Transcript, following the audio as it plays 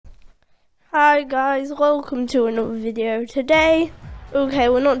Hi guys, welcome to another video. Today,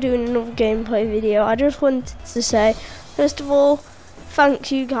 we're not doing another gameplay video. I just wanted to say, first of all,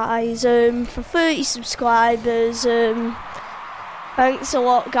 thank you guys for 30 subscribers. Thanks a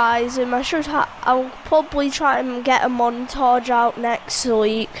lot, guys. I'll probably try and get a montage out next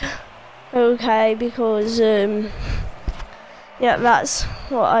week. Because yeah, that's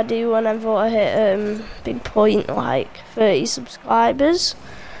what I do whenever I hit big point like 30 subscribers.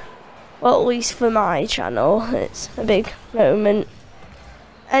 Well, at least for my channel, it's a big moment.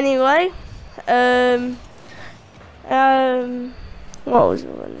 Anyway, what was I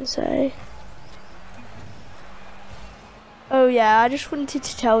going to say? Oh yeah, I just wanted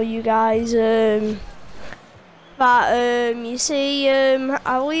to tell you guys that you see,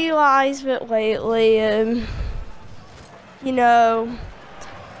 I realised that lately, you know,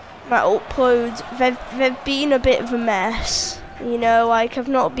 my uploads they've been a bit of a mess. You know, like I've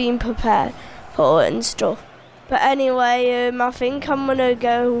not been prepared for it and stuff. But anyway, I think I'm gonna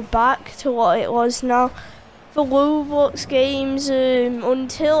go back to what it was now. For Roblox games,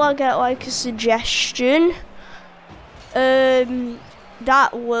 until I get like a suggestion,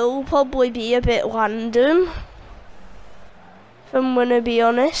 that will probably be a bit random, if I'm gonna be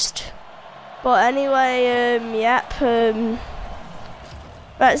honest. But anyway,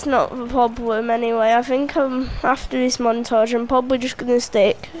 that's not the problem anyway. I think after this montage, I'm probably just going to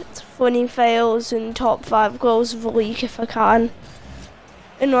stick to funny fails and top 5 goals of the week if I can.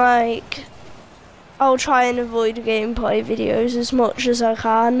 And like, I'll try and avoid gameplay videos as much as I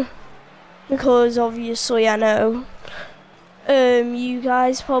can. Because obviously I know you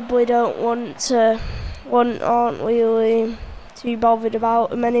guys probably aren't really too bothered about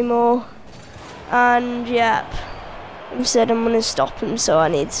them anymore. And yep. I've said I'm gonna stop them, so I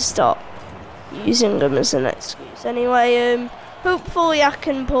need to stop using them as an excuse. Anyway, hopefully I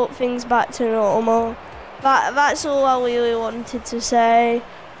can put things back to normal. That's all I really wanted to say.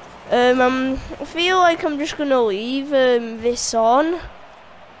 I feel like I'm just gonna leave this on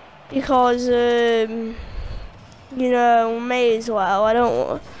because you know, may as well. I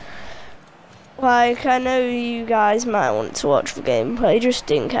don't like. I know you guys might want to watch the gameplay just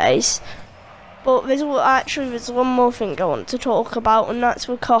in case. But there's one more thing I want to talk about, and that's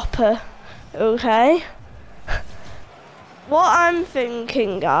with COPPA, okay? What I'm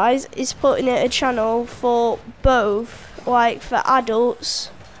thinking, guys, is putting it a channel for both, like for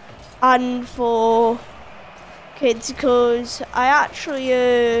adults and for kids, because I actually,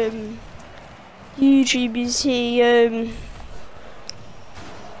 YouTube, you see,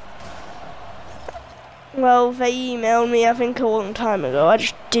 well, they emailed me, I think, a long time ago. I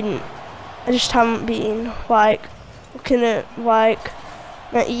just haven't been like looking at like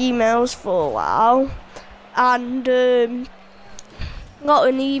my emails for a while, and got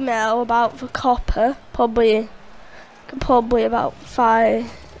an email about the COPPA probably about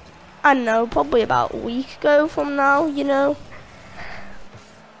probably about a week ago from now, you know,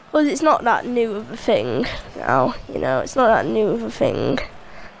 because it's not that new of a thing now, you know, it's not that new of a thing.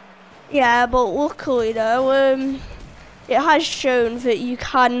 Yeah, but luckily though, it has shown that you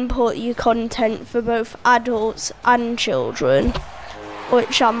can put your content for both adults and children,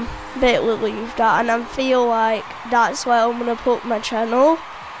 which I'm a bit relieved at, and I feel like that's where I'm gonna put my channel.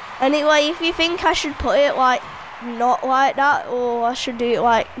 Anyway, if you think I should put it like not like that, or I should do it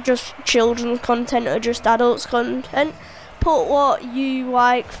like just children's content or just adults content, put what you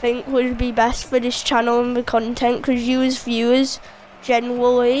like think would be best for this channel and the content, because you as viewers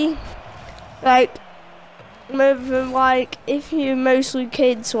generally like, if you're mostly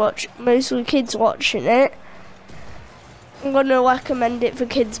kids watching it, I'm gonna recommend it for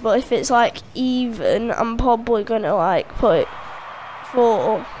kids. But if it's like even, I'm probably gonna like put it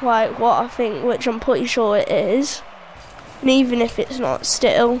for like what I think, which I'm pretty sure it is. And even if it's not,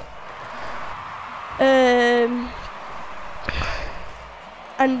 still. And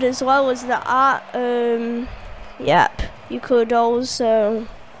as well as that, yep, you could also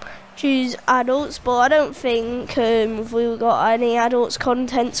choose adults, but I don't think we've really got any adults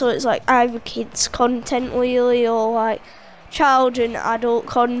content, so it's like either kids content really, or like child and adult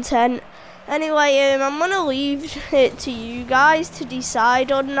content. Anyway, I'm gonna leave it to you guys to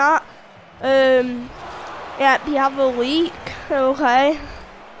decide on that. Yep, you have a week, okay?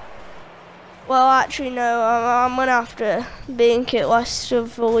 Well, actually no, I'm gonna have to make it less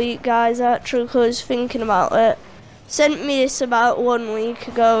of a week, guys, actually, because thinking about it, sent me this about 1 week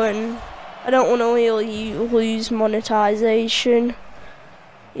ago, and I don't want to really lose monetization,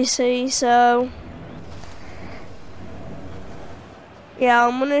 you see, so yeah,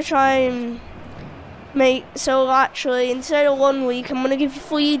 I'm gonna try and So actually, instead of 1 week, I'm gonna give you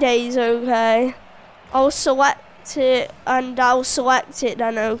 3 days, okay? I'll select it, and I'll select it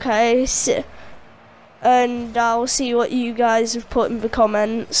then, okay? And I'll see what you guys have put in the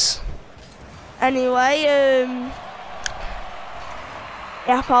comments. Anyway,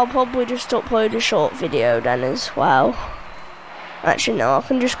 yep, I'll probably just upload a short video then as well. Actually, no, I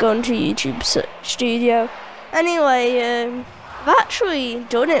can just go into YouTube Studio. Anyway, I've actually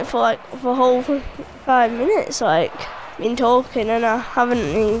done it for like the whole 5 minutes, like, been talking, and I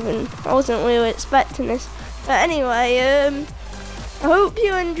wasn't really expecting this. But anyway, I hope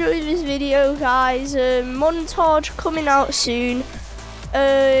you enjoyed this video, guys. Montage coming out soon.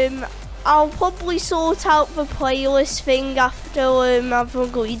 I'll probably sort out the playlist thing after I've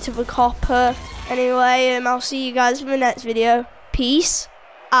agreed to the COPPA. Anyway, I'll see you guys in the next video. Peace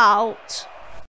out.